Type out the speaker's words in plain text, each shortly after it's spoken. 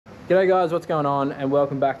G'day guys, what's going on, and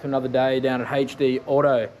welcome back to another day down at HD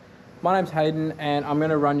Auto. My name's Hayden and I'm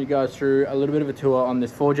going to run you guys through a little bit of a tour on this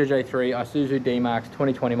 4JJ3 ISUZU D-Max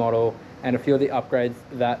 2020 model and a few of the upgrades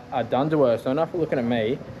that are done to her. So enough of looking at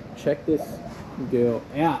me, check this girl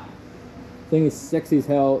out. Thing is sexy as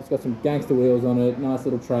hell. It's got some gangster wheels on it, nice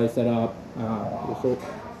little tray set up,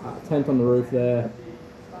 tent on the roof there,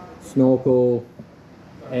 Snorkel,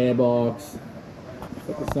 Airbox,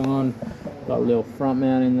 put this on. Got a little front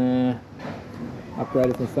mount in there,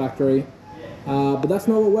 upgraded from factory. But that's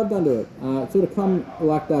not what we've done to it. It's sort of come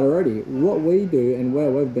like that already. What we do and where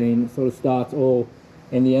we've been sort of starts all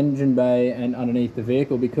in the engine bay and underneath the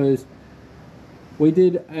vehicle, because we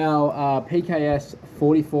did our PKS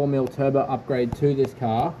 44mm turbo upgrade to this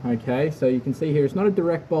car. Okay, so you can see here it's not a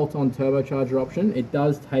direct bolt-on turbocharger option. It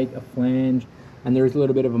does take a flange, and there is a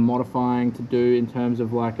little bit of a modifying to do in terms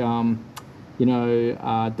of like you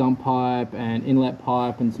know, dump pipe and inlet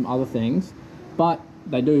pipe and some other things, but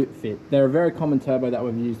they do fit. They're a very common turbo that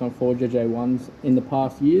we've used on 4JJ1s in the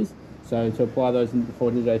past years, so to apply those into the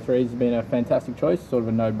 4JJ3s has been a fantastic choice, sort of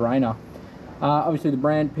a no-brainer. Obviously the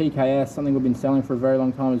brand PKS, something we've been selling for a very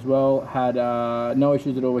long time as well, had no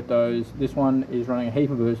issues at all with those. This one is running a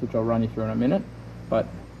heap of boost, which I'll run you through in a minute, but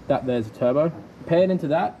there's a turbo. Paired into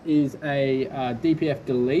that is a DPF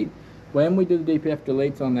delete. When we do the DPF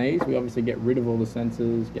deletes on these, we obviously get rid of all the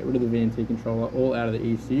sensors, get rid of the VNT controller, all out of the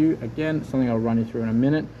ECU. Again, something I'll run you through in a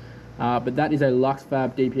minute. But that is a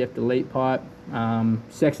LUXFAB DPF delete pipe.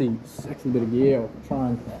 Sexy bit of gear. I'll try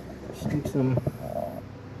and stick some.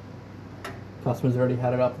 Customers already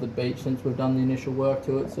had it up at the beach since we've done the initial work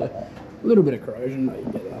to it, so a little bit of corrosion, but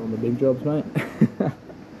you get that on the big jobs, mate.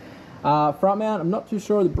 Front mount, I'm not too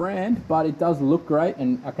sure of the brand, but it does look great,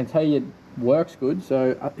 and I can tell you it works good.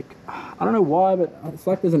 So I don't know why, but it's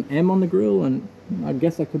like there's an M on the grill, and I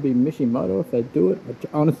guess that could be Mishimoto if they do it.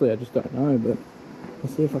 Honestly, I just don't know, but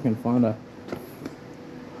let's see if I can find a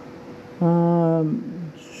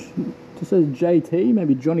just says JT,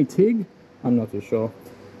 maybe Johnny Tig, I'm not too sure.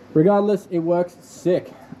 Regardless, it works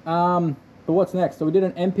sick. But what's next? So we did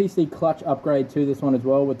an MPC clutch upgrade to this one as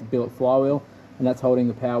well with the billet flywheel, and that's holding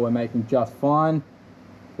the power we're making just fine,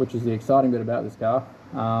 which is the exciting bit about this car.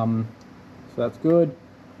 So that's good.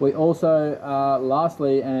 We also,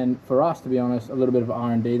 lastly, and for us to be honest, a little bit of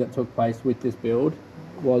R&D that took place with this build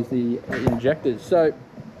was the injectors. So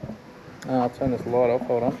I'll turn this light off,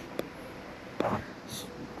 hold on.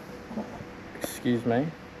 Excuse me,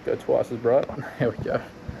 go twice as bright. There we go.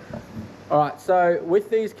 All right, so with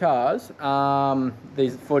these cars,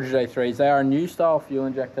 these 4JJ3s, they are a new style fuel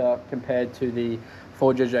injector compared to the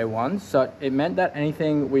 4JJ1s. So it meant that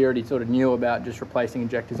anything we already sort of knew about just replacing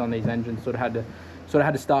injectors on these engines sort of had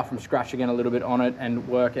to start from scratch again a little bit on it and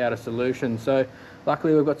work out a solution. So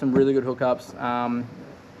luckily we've got some really good hookups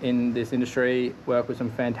in this industry, work with some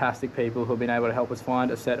fantastic people who have been able to help us find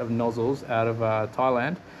a set of nozzles out of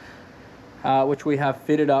Thailand, which we have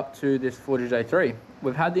fitted up to this 4JJ3.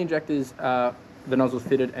 We've had the injectors, the nozzles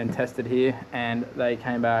fitted and tested here, and they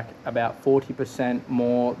came back about 40%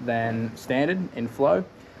 more than standard in flow.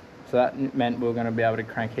 So that meant we were going to be able to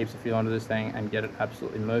crank heaps of fuel onto this thing and get it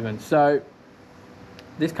absolutely moving. So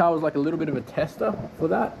this car was like a little bit of a tester for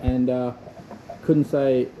that, and couldn't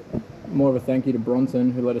say more of a thank you to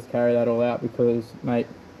Bronson who let us carry that all out, because mate,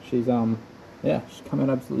 she's yeah, she's come out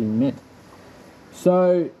absolutely mint.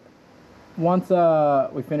 So once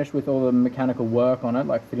we finished with all the mechanical work on it,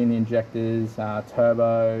 like fitting the injectors,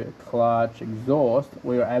 turbo, clutch, exhaust,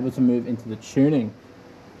 we were able to move into the tuning.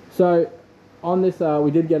 So on this,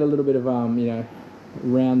 we did get a little bit of you know,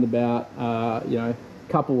 roundabout, you know,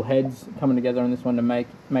 couple heads coming together on this one to make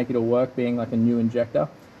it all work, being like a new injector.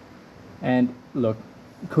 And look,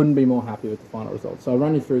 couldn't be more happy with the final result. So I'll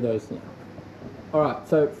run you through those now. All right,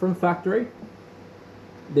 so from factory,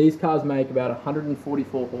 these cars make about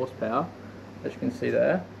 144 horsepower, as you can see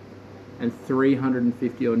there, and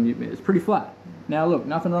 350 odd newton meters. Pretty flat. Now look,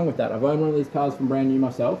 nothing wrong with that. I've owned one of these cars from brand new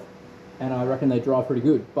myself, and I reckon they drive pretty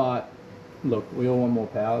good. But look, we all want more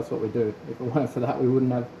power. That's what we do. If it weren't for that, we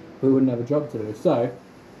wouldn't have a job to do. So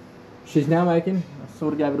she's now making, I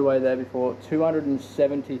sort of gave it away there before,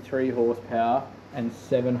 273 horsepower and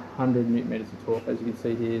 700 newton meters of torque. As you can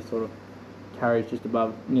see here, sort of carries just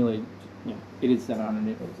above, nearly, you know, it is 700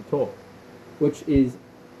 newton meters of torque, which is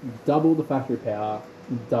double the factory power,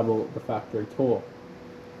 double the factory torque.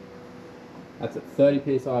 That's at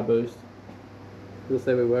 30 psi boost. You'll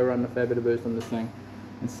see we were running a fair bit of boost on this thing,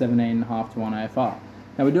 and 17.5 to 1 AFR.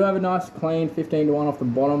 Now we do have a nice clean 15 to 1 off the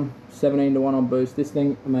bottom, 17 to 1 on boost. This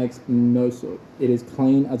thing makes no soot. It is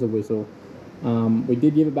clean as a whistle. We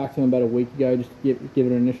did give it back to him about a week ago, just to give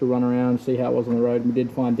it an initial run around, see how it was on the road. We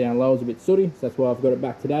did find down low was a bit sooty, so that's why I've got it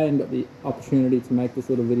back today and got the opportunity to make this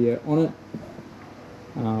little video on it,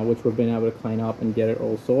 which we've been able to clean up and get it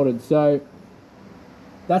all sorted. So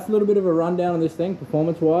that's a little bit of a rundown on this thing,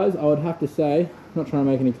 performance-wise. I would have to say, not trying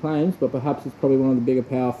to make any claims, but perhaps it's probably one of the bigger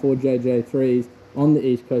power 4JJ3s on the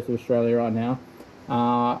east coast of Australia right now.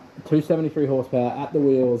 273 horsepower at the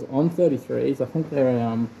wheels on 33s. I think they're,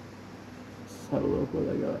 let's have a look what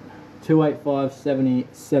they got.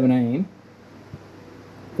 285/70/17.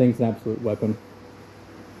 Thing's an absolute weapon.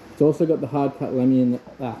 It's also got the hard cut Lemmy in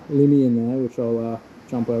there, which I'll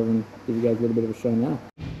jump over and give you guys a little bit of a show now.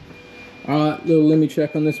 Alright, little Lemmy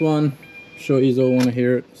check on this one. I'm sure you all want to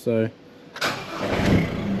hear it, so.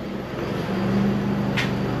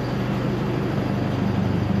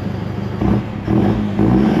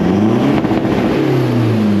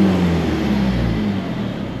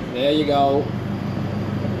 There you go.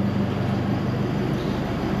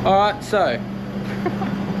 Alright, so.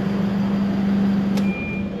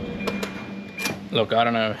 Look, I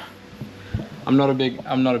don't know. I'm not a big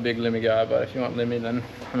Lemmy guy, but if you want Lemmy, then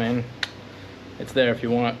I mean, it's there if you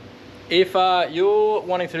want it. If you're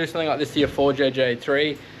wanting to do something like this to your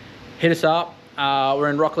 4JJ3, hit us up. We're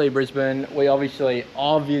in Rockley, Brisbane. We obviously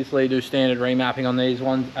do standard remapping on these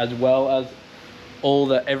ones, as well as all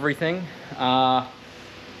the everything. To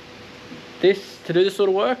do this sort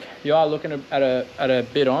of work, you are looking at a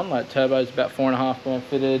bid on, like turbo's about 4.5 grand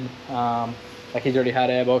fitted. Like he's already had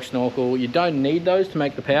Airbox, Snorkel. You don't need those to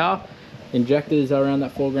make the power. Injectors are around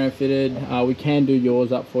that 4 grand fitted. We can do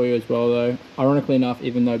yours up for you as well though. Ironically enough,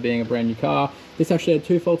 even though being a brand new car, this actually had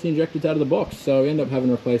 2 faulty injectors out of the box, so we end up having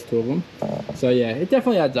to replace 2 of them. So yeah, it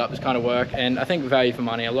definitely adds up, this kind of work, and I think value for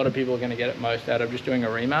money. A lot of people are going to get it most out of just doing a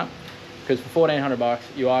remap, because for 1,400 bucks,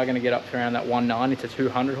 you are going to get up to around that 190 to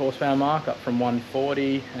 200 horsepower mark, up from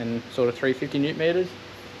 140 and sort of 350 newton meters.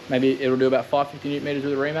 Maybe it'll do about 550 newton meters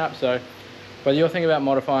with a remap. So whether you're thinking about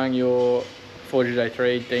modifying your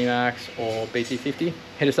 4JJ3, D-Max or BT50,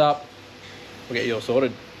 hit us up. We'll get you all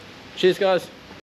sorted. Cheers, guys.